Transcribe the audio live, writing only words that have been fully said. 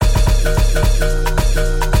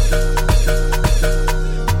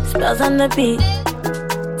on the beat.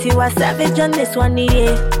 Tiwa Savage on this one,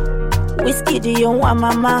 yeah. Whiskey, do you want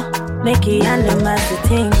mama? Make it under my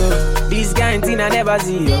tingle. This kind thing I never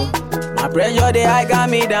see, yo. My pressure, they high got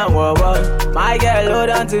me down, whoa, whoa. My girl, hold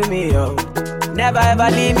on to me, yo. Never ever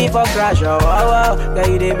leave me for crash, oh, oh, oh. Girl,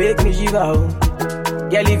 you they make me shiver, oh.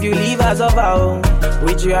 Girl, if you leave us over, oh.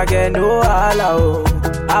 With you, I get no all, oh.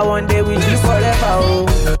 I want day with you forever,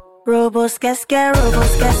 oh. Robos casca.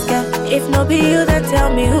 If no be you, then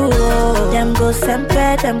tell me who. Them go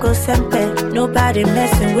sempe. Nobody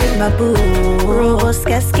messing with my boo. Robos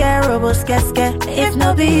casca. If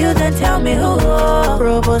no be you, then tell me who.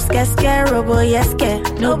 Robos casca, robo yeske.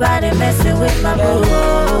 Nobody messing with my boo.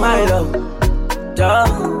 My love,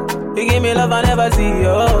 Joe, you give me love I never see,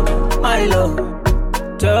 yo. My love,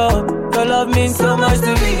 Joe, your love means so much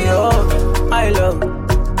to me, yo. My love,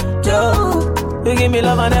 Joe. You give me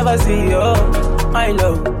love I never see, yo. My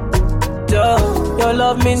love, yo. Your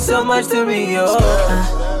love means so much to me, yo.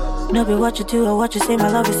 No be what you do or what you say. My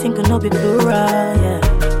love is single, no be plural, yeah.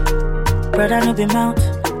 Brother, no be mount.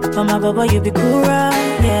 But my baba, you be cool,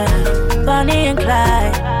 yeah. Bonnie and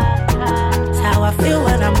Clyde. That's how I feel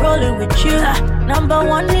when I'm rolling with you. Number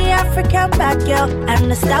one, the African bad girl. I'm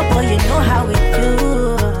the star boy, you know how we do.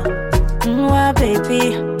 Mwah,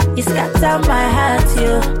 baby. You scatter my heart,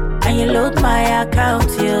 you. And you load my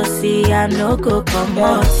account, you see I no go come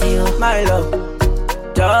out, you. My love,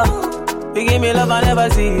 Joe, you give me love I never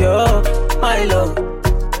see, yo. My love,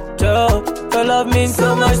 Joe, your love means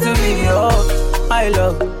so much to me, yo. My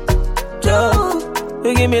love, Joe,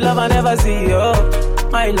 you give me love I never see, yo.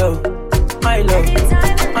 My love, my love,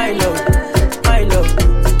 my love, my love,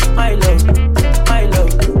 my love, my love,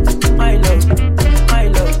 my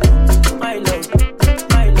love, my love,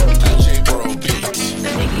 my love.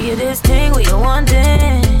 Give this thing what you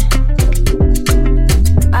wantin'.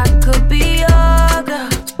 I could be your girl,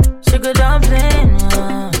 sugar dumpling.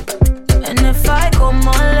 And if I come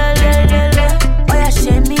on, oh yeah,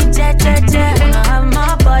 shake me, ja. Wanna have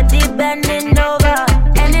my body bending over,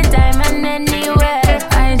 anytime and anywhere.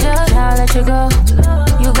 I just can't let you go,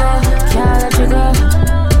 you go, can't let you go.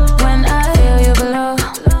 When I feel you below,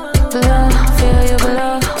 feel you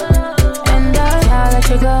below, and I can't let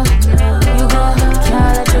you go.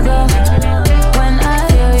 When I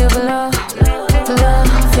feel you below,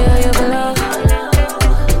 feel you below.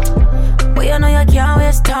 Well, you know you can't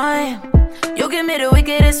waste time. You give me the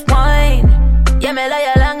wickedest wine. Yeah, me like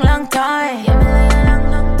a long time.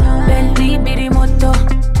 Bentley, bitty moto,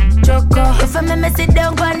 choco. If I me sit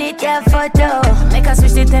down, go need your photo. Make us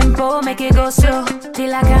switch the tempo, make it go slow.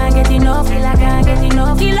 Till I can't get enough, till a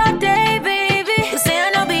day, baby. You say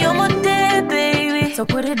I know be your Monday, baby. So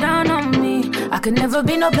put it down on me. I could never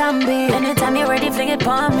be no plan B. Anytime you're ready, fling it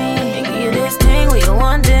on me. And give you this thing what you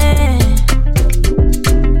wantin'.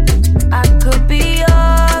 I could be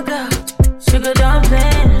your girl, sugar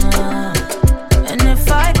dumpling. And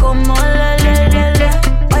if I come on, oh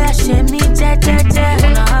yeah, shake me, ja.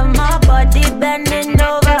 Wanna have my body bending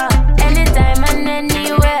over, anytime and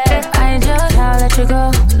anywhere. I just can't let you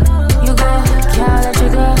go, you go, can't let you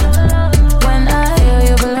go. When I feel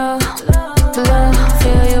you below,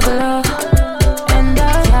 feel you below.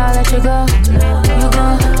 You go,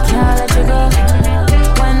 can't let you go.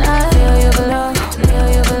 When I feel you below, feel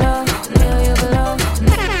you below, feel you below.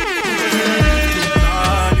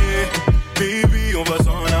 Baby, on va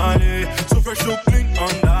s'en aller. So fresh, so clean,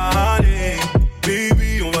 on aller.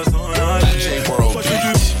 Baby, on va s'en aller. DJ World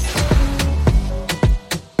Beat.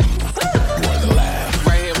 You are the laugh.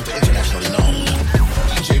 Right here with the internationally known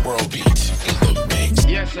DJ World Beat in the mix.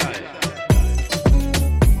 Yes, sir.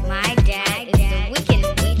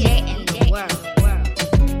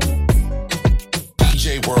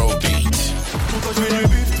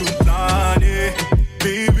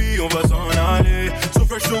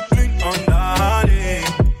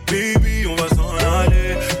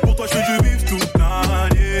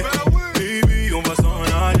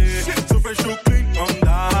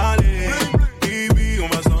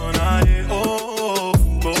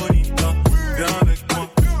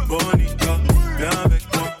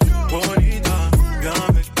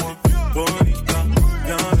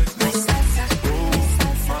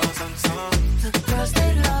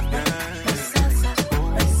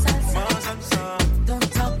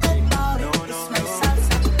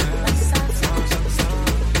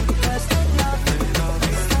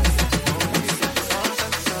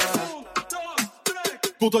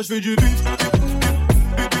 Pour toi je fais du beat.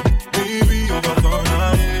 Baby on va s'en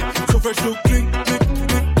aller. So fresh so clean.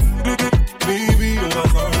 Baby on va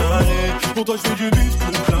s'en aller. Pour toi je fais du beat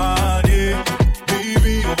toute l'année.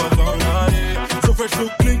 Baby on va s'en aller. So fresh so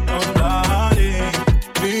clean on l'année.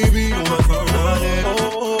 Baby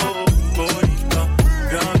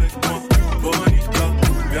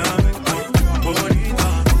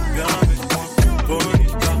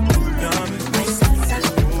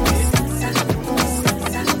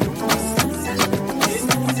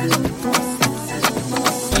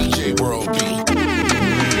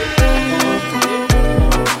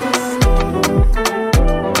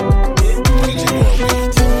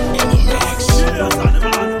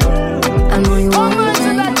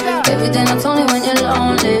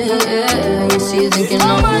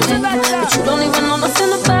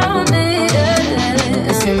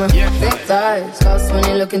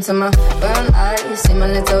look into my brown eyes, see my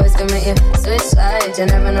lips always commit you switch sides. You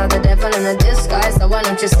never know the devil in a disguise, so why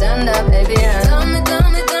don't you stand up, baby? And tell me, do you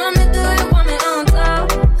want me on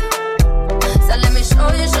top? So let me show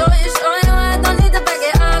you, I don't need to back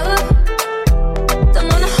it up. Don't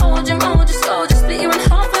wanna hold you slow, just split you in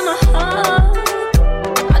half in my heart.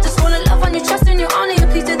 I just wanna love on you, trust in you, honor you,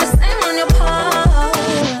 please do the same on your part.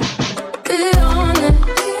 Be honest,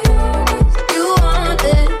 you want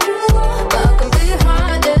it, but I can be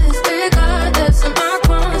hardest, regardless of my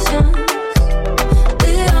conscience.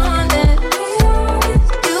 Be honest,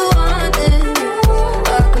 you want it,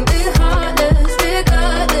 but I can be hardest,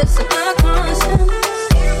 regardless of my conscience.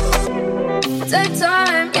 Take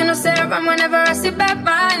time, you know, stay around whenever I see bad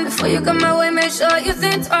mind. Before you come my way, make sure you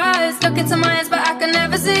think twice. Look into my eyes, but I can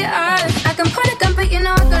never see eyes. I can point a gun, but you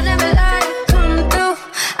know I could never lie. Come through,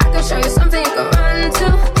 I can show you something you can run to.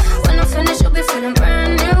 When I'm finished, you'll be feeling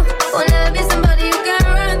brand new. Will never be somebody you can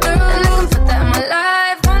run through. And I can put that in my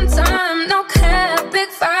life one time, no cap, big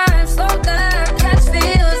five, slow down, catch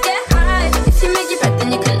feels, get high. If you make your breath,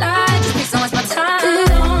 then you can lie. Just take so much my time. Be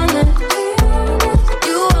honest,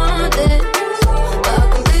 you want it, but I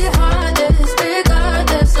can be hardest,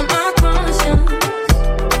 regardless of my conscience.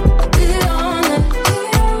 Be honest,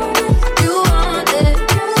 you want it,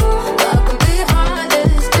 but I can be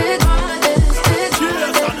hardest, regardless,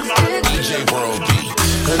 DJ Brody.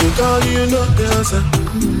 And you call you no answer.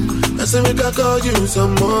 I say we can call you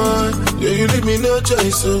some more. Yeah, you leave me no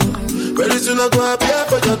choice, so very soon I go up here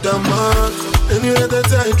for your demand. And you had the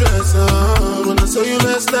tight dress on when I saw you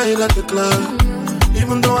last night at the club.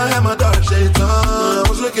 Even though I had my dark shades on, I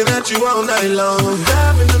was looking at you all night long.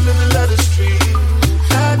 Dive in the middle of the street.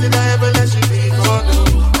 How did I ever let you leave? Oh, no.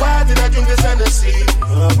 Why did I drink this Hennessy?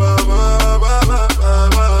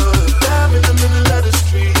 Dive in the middle of the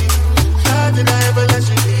street. How did I ever let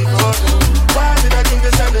you leave? Oh, no. Why did I drink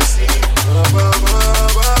this Hennessy?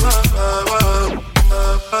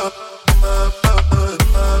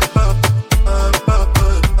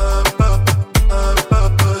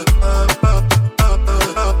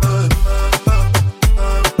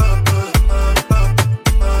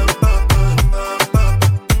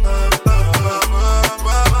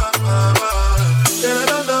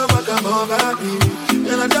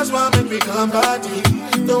 Somebody,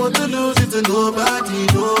 don't want to lose it to nobody,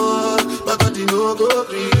 no. My body no go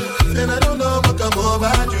free, and I don't know what come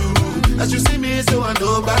over you. As you see me, so I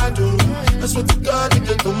know about you. I swear to God, you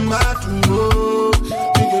can come back to, oh, you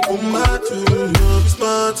can come back to. You'll be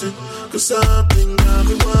smarting, cause something I've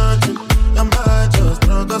been watching. I might just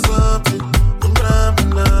drunk or something. I'm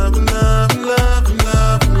loving like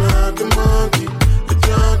a monkey, a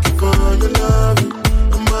junkie for your loving.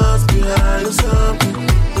 I must be high or something.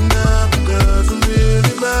 Cause I'm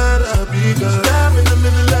really mad at because I'm in the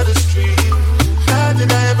middle of the street. How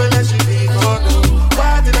did I ever let you leave? Oh no.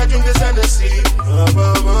 Why did I drink this Hennessy? I'm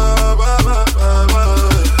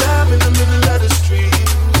in the middle of the street.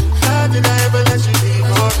 How did I ever let you leave?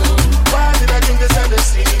 Oh no. Why did I drink this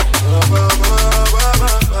Hennessy?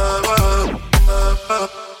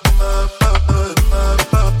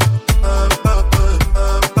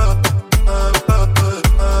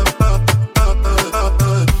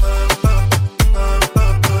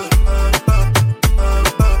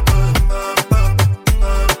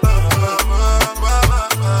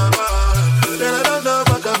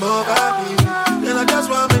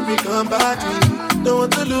 Don't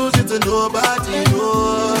want to lose it to nobody,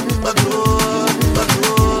 no. My God, my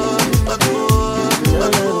God, my God, my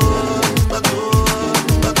God, my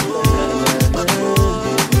God, my God, my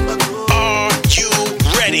God, my God. Are you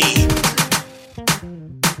ready?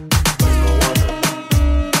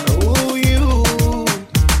 Oh, you,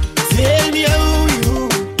 tell me how you,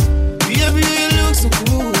 baby, you look so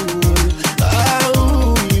cool.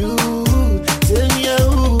 How you, tell me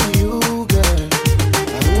how you, girl.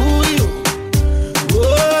 How you,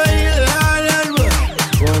 oh, yeah,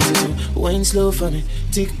 wine slow for me,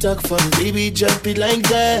 tick-tock for me, baby, jump it like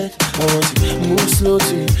that. I want to move slow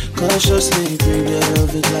to you, cautiously, baby, I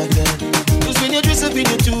love it like that. Cause when you dress up in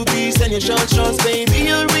your two-piece and your short shorts, baby,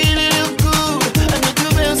 you really look good. And the two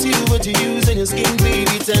bells you what you use on your skin,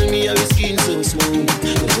 baby, tell me how your skin so smooth.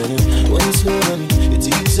 Cause when you wine slow on me, it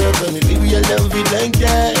ticks up on me, baby, I love it like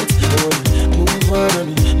that. I want to move on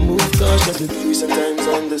me, move cautiously, baby, sometimes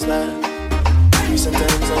on the slide.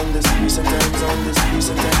 Sometimes on this, sometimes on this,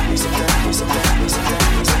 sometimes, sometimes.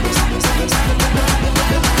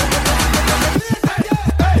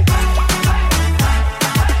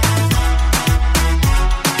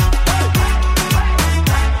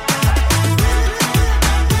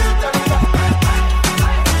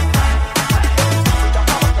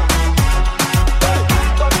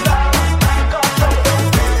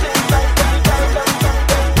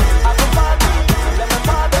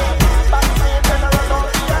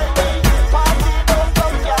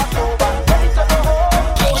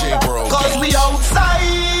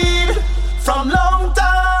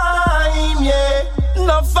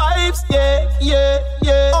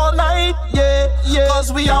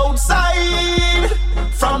 we outside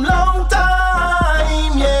from long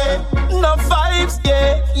time, yeah. No vibes,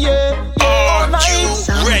 yeah, yeah, yeah. Are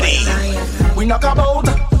you ready? We knock a boat,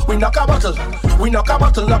 we knock a bottle, we knock a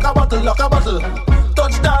bottle, knock a bottle, knock a bottle.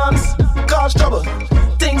 Touch dance, cause trouble.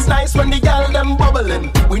 Things nice when the girl them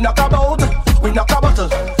bubbling. We knock a boat, we knock a bottle,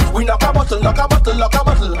 we knock a bottle, knock a bottle, knock a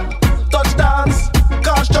bottle. Touch dance,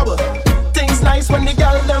 cause trouble. Things nice when the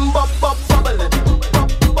girl them bubbling.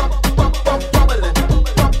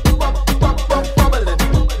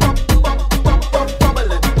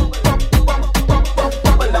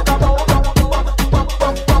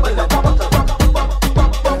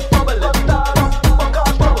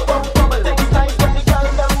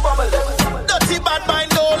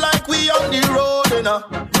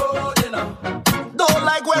 Don't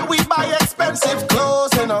like when we buy expensive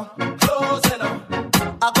clothes, you know.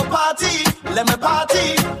 I go party, let me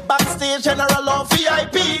party. Backstage, general or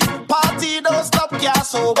VIP. Party, don't stop, can't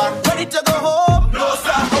sober. Ready to go home? No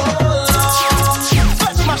stop, hold on.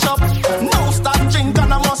 Let's mash up, no stop, drink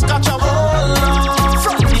and I must catch up. Hold on.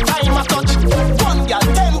 From the time I touch, 1 girl,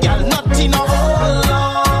 10 girl, not enough. Hold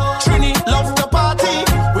on. Trini, love the party.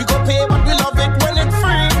 We go pay, but we love it when it's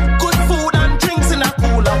free. Good food and drinks in a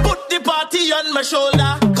cooler. Put the party on my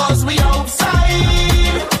shoulder, cause we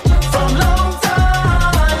outside from long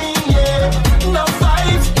time, yeah. No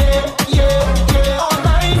vibes, yeah, yeah, yeah. All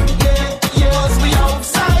night, yeah, yeah. Cause we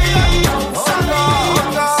outside, outside,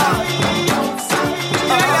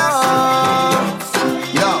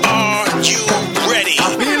 Are you ready?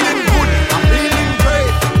 I'm feeling good, I'm feeling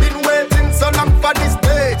great. Been waiting so long for this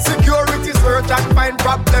day. Security search and find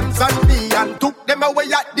problems on me and took them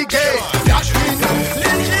away at the gate. That means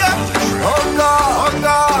oh God, oh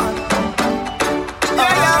God.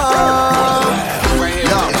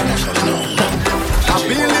 I'm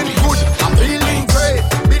feeling good, I'm feeling great.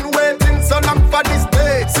 Been waiting so long for this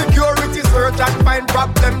day. Security search and find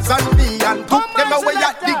problems on me and took them away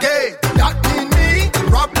at the gate. That mean me,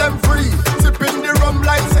 problem free. Sipping the rum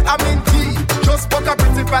like say I'm in tea. Just put a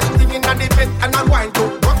pretty fat thing in the bed and I'm going to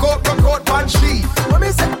rock out one sheet. What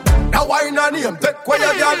me say? That wine on him, take where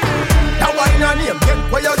you got. That wine on him,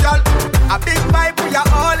 take where you got. A big pipe, we are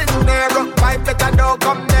all in there. Rock pipe, better don't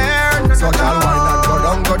come there. So y'all wine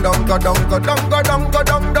and go down, go down, go down, go down, go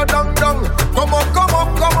down, go down, go down, down. Come up, come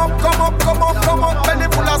up, come up, come up, come up, come up. Belly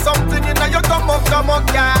full of something in your stomach,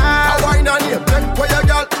 yeah. That wine on him, take where you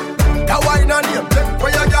got. That wine on him, take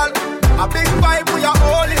where you got. A big pipe, we are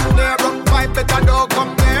all in there. Rock pipe, better don't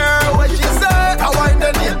come there. What she say? That wine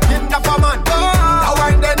the name, kidnap a man. That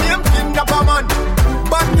wine the name, kidnap a man.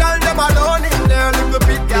 But girl, them alone in there, little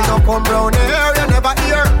bit. You don't come round here, you never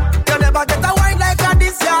hear. You never get a wine like that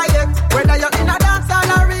this year yet. Whether you're in a dance or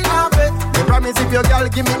a ring or bet. You promise if your girl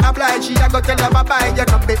give me a blind, she a go tell her bye-bye. You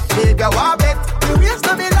not bet, baby, you want bet. You used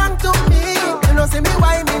to belong to me. You know see me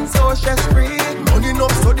whining so stress-free. Money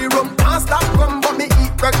enough so the rum can't stop come. But me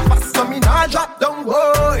eat breakfast so me not drop down.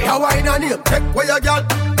 Whoa, you wine on him, take where your girl.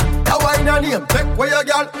 You wine on him, take where your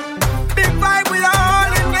girl. Big vibe with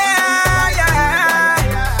all in there,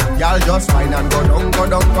 yeah. Y'all just wine and go down, go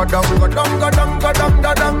down, go down, go down, go down, go down,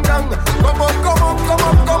 go down, down. Come up, come up, come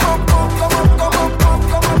up, come up, come up, come up, come up, come up,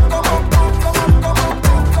 come up, come up.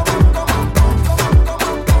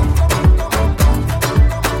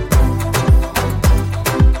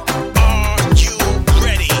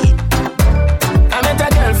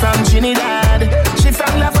 From Trinidad, she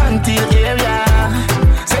from Lavante area.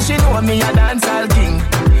 Say she know me a dancehall king,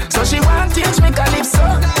 so she want teach me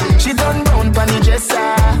calypso. She done round pon the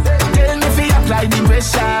dresser, tell me fi apply the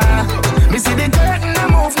pressure. Me see the curtain a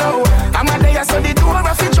move now, I'm a there so the door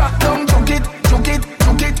a fi drop down. Juke it, juke it,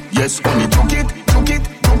 juke it. Yes, only juke it, juke it,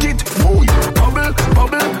 juke it. Boy, bubble,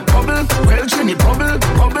 bubble, bubble. Well, Trini, bubble,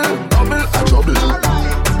 bubble, bubble. A trouble.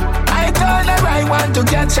 I told her I want to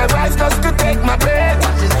catch a rise just to take my breath.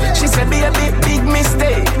 She said, baby, big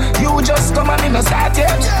mistake. You just come and me no start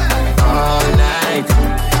yet. All night,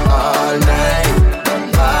 party,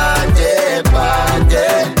 party,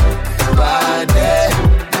 party.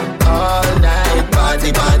 All night,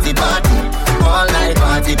 party, party, party. All night,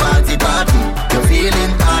 party, party, party. You're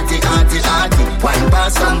feeling party, party, party. Wine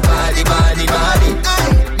past some party, party, party. Hey,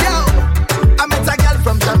 yo, I met a girl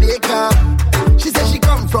from Jamaica. She said she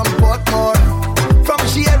come from Portmore. From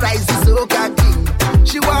she rise the soca king.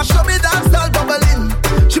 She want show me dance all bubbling.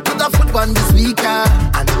 She put her foot on the speaker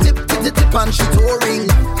and tip and she touring.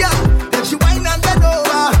 Yeah, then she whine and then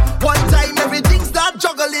over. One time everything start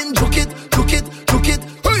juggling. Juke it, juke it, juke it.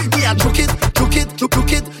 Hey, yeah, juke it, juke it,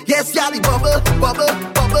 juke it. Yes, yeah, the bubble, bubble,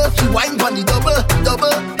 bubble. She whine on the double,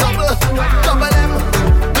 double, double, double M.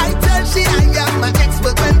 I tell she I am my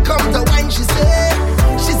expert when come to wine. She say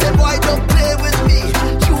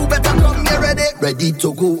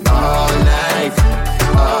you go all night,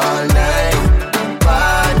 all night.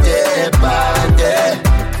 Party, party,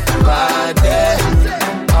 party.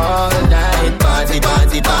 All night, party,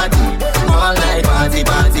 party, party. All night, party,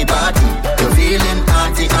 party, party. You're feeling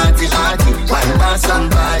hearty, hearty, hearty. Wine by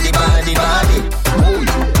somebody, body, body. Boy,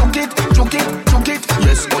 juke it, juke it, juke it.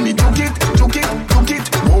 Yes, money, juke it, juke it, juke it.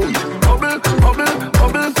 Boy, bubble, bubble,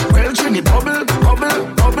 bubble. Well, Trini, bubble,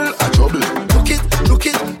 bubble, bubble. A trouble. Juke it, juke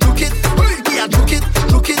it, juke it. Yeah, juke it,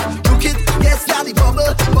 juke it, juke it. Yes, daddy,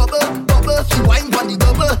 bubble, bubble, bubble. She wine on the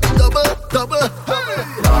double, double, double.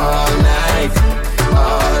 All night,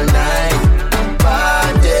 all night.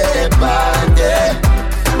 Party, party,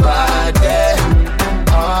 party.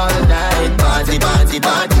 All night, party, party,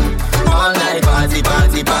 party. All night, party,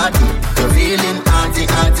 party, party. You're feeling hearty,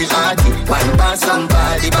 hearty, hearty. Wine by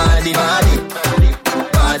somebody, body, body.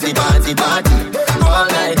 Party, party, party. All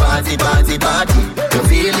night, party, party, party. You're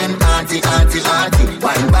feeling hearty, hearty, hearty.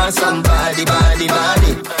 Wine by somebody, body,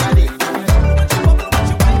 body.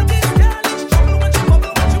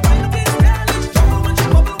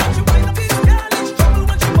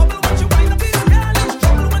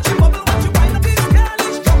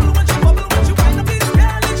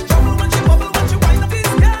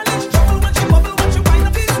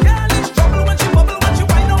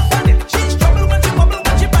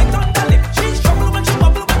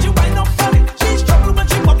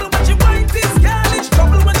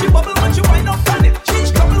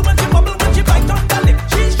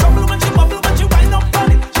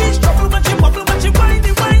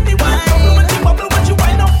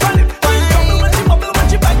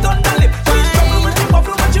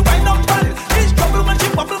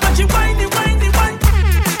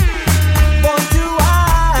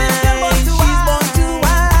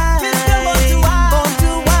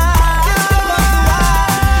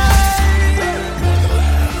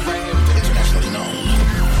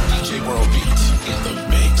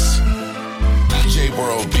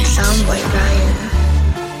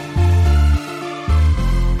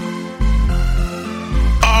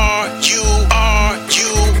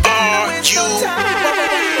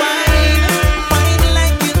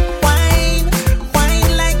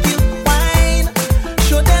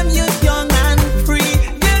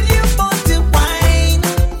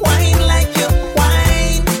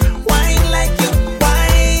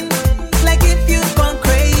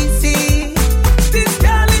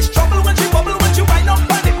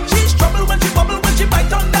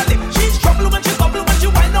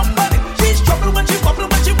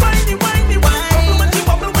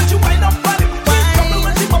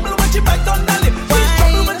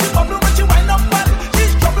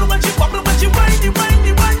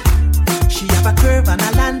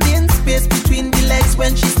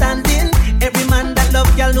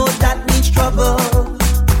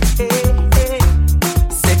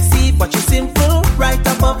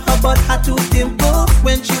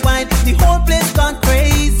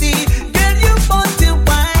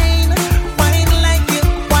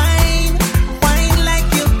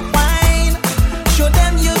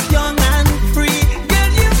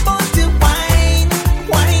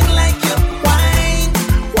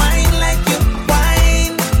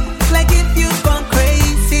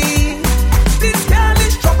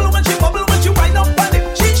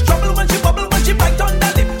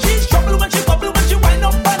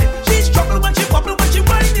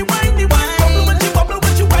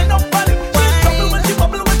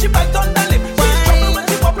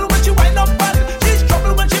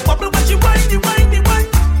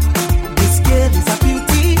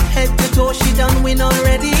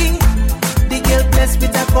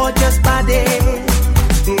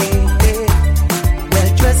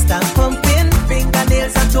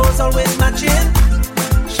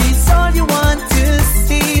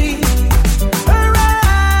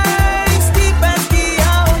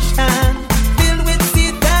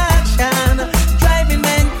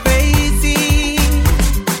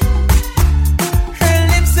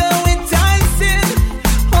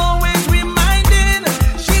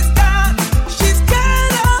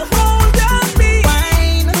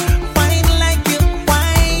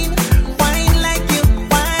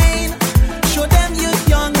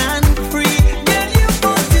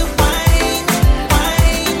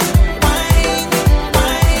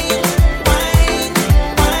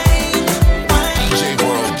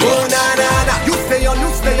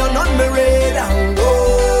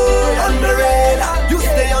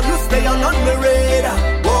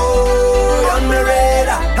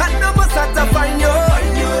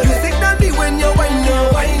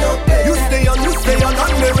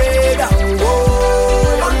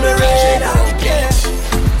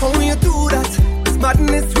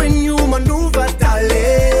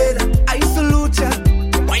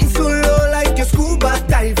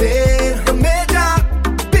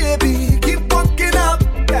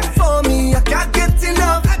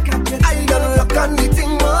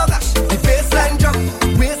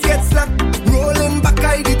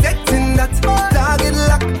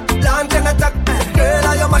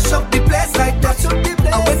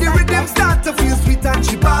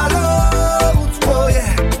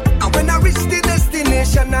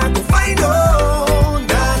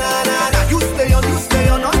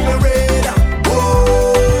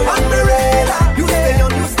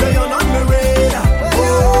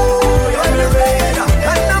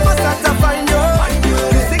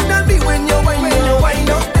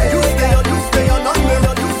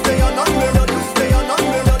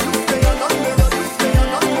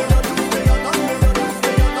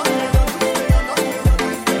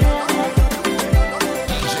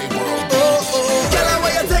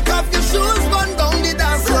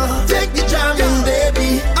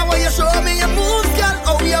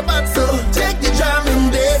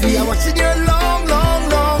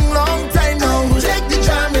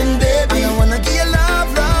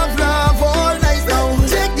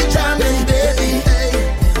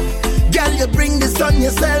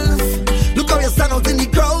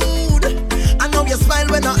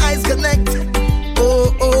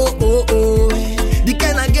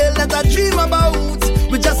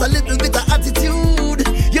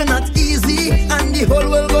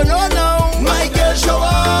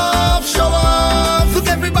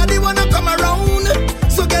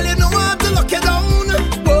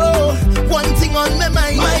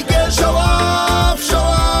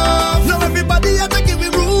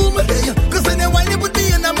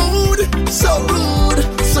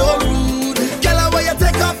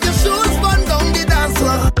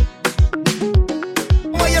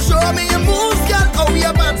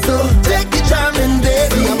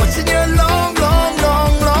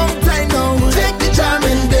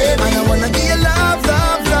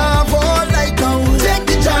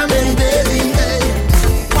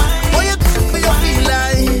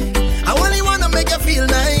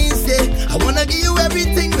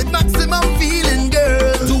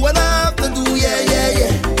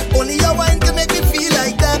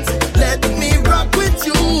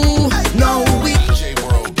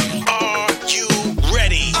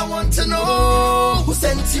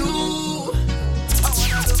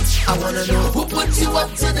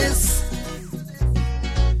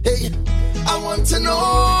 want to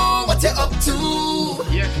know what you're up to.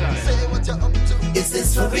 Yes, sir. Say what you're up to. Is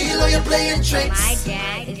this for real or you're playing tricks? My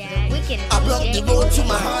dad is the wickedest I blocked the door to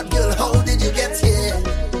my heart, girl. How did you get here?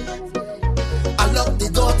 I locked the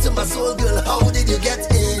door to my soul, girl. How did you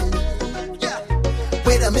get in? Yeah.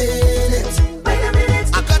 Wait a minute.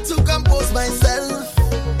 I got to compose myself.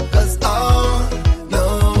 Cause oh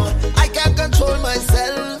no, I can't control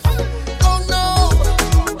myself. Oh no,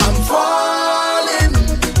 I'm falling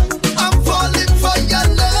for your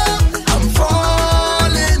love. I'm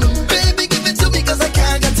falling, baby, give it to me 'cause I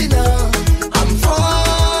can't get enough. I'm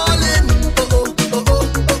falling, oh oh oh oh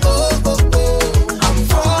oh oh oh oh. I'm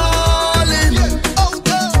falling, oh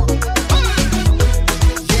girl,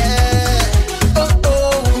 yeah, oh oh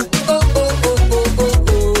oh oh oh oh oh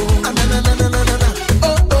oh. Na na na na na na na.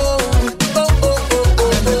 Oh oh oh oh oh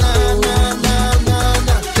oh. Na na na na na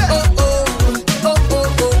na. Oh oh oh oh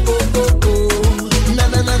oh oh oh oh. Na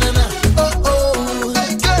na na na na. Oh oh.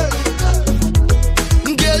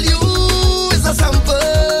 Hey girl, you is a sample.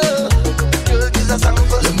 Girl is a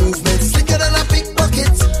sample. Your movement slicker than a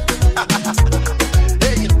pickpocket.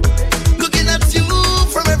 Hey, looking at you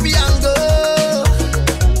from every angle,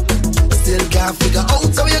 still can't figure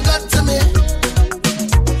out how you got to me.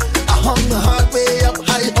 I hung my heart way up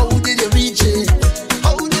high. How did you reach it?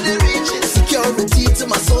 How did you reach it? Security to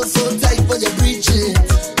my soul so tight, but you breach it.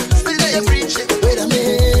 Still there you breach it. Wait a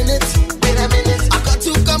minute. I got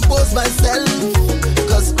to compose myself.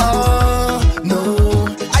 'Cause oh no,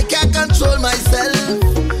 I can't control myself.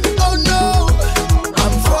 Oh no,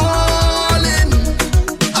 I'm falling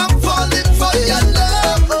for your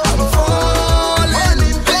love. I'm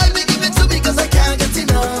falling, baby, give it to me 'cause I can't get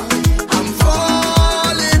enough. I'm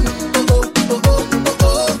falling, oh oh oh oh oh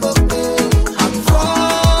oh oh oh. I'm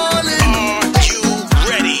falling. Are you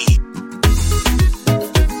ready?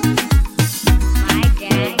 My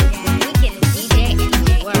dad is the wickedest DJ in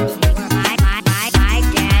the world. My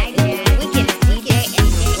dad is the wickedest DJ in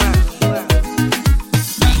the world.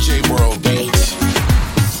 DJ World Beat.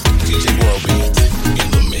 DJ World Beat in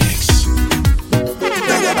the mix.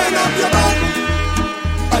 Then you bend up your back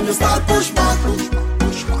and you start push back.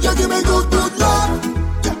 You give me good love.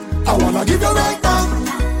 I wanna give you right back.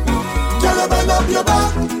 Then you bend up your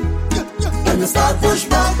back and you start push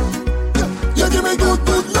back. You give me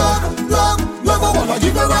good love. I wanna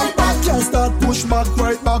give you right back. Just start push back,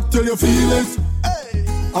 right back till you feel it.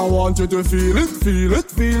 I want you to feel it,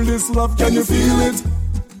 feel this love. Can you feel it?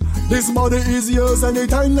 This body is yours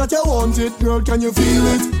anytime that you want it, girl. Can you feel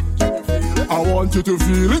it? I want you to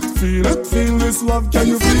feel it, feel this love. Can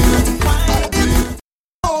you feel it?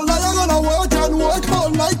 All night I'm gonna work and work all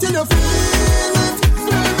night till you feel it.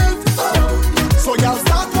 So y'all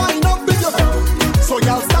start wind up with your, so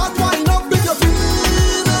y'all start wind up with your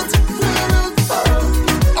feel it.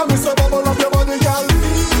 I miss a bubble of your body, y'all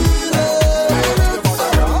feel it.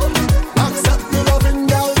 Accept me loving,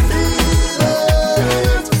 y'all feel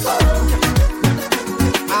it.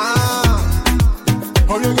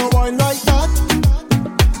 How you go wine like that?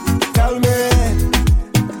 Tell me.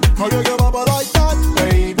 How you go bubble like that,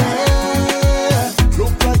 baby?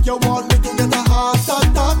 Look like you want me to get a heart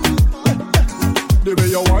attack. The way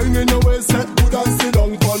you wine in your waist, set good and sit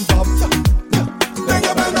down on top. Then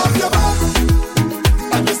you bend up your back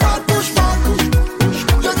and you start push back.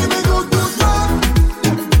 You give me good love.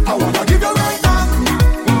 I wanna give you right back.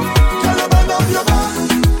 Then you bend up your back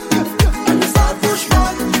and you start push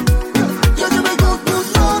back. You give me good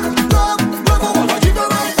love. I wanna give you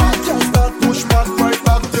right back. Just start push back, right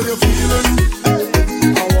back till you feel it.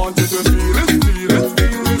 I want you to feel it,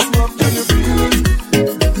 feel this love. Can you feel it?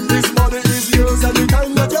 This body is yours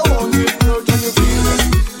anytime that you want it, girl. Can you feel it?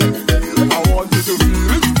 I want you to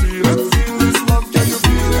feel it, feel this love. Can you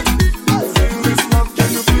feel it? Feel this love. Can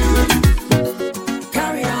you feel it?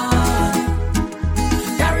 Carry on, baby.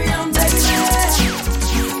 Carry on, baby.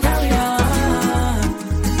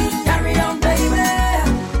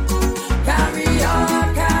 Carry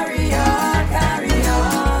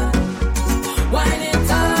on. Wind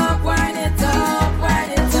it up.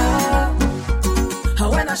 And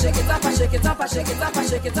when I shake it up, I shake it up, I shake it up, I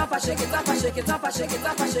shake it up, I shake it up, I shake it up, I shake it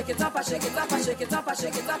up, I shake it up, I shake it up, I shake it up, I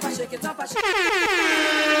shake it up, I shake it up, I shake it up.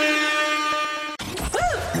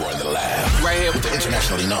 You're in the lab. Right here with the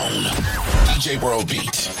internationally known DJ World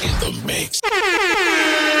Beat in the mix.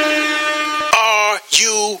 Are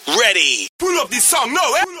you ready? Pull up this song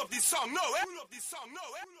now, eh?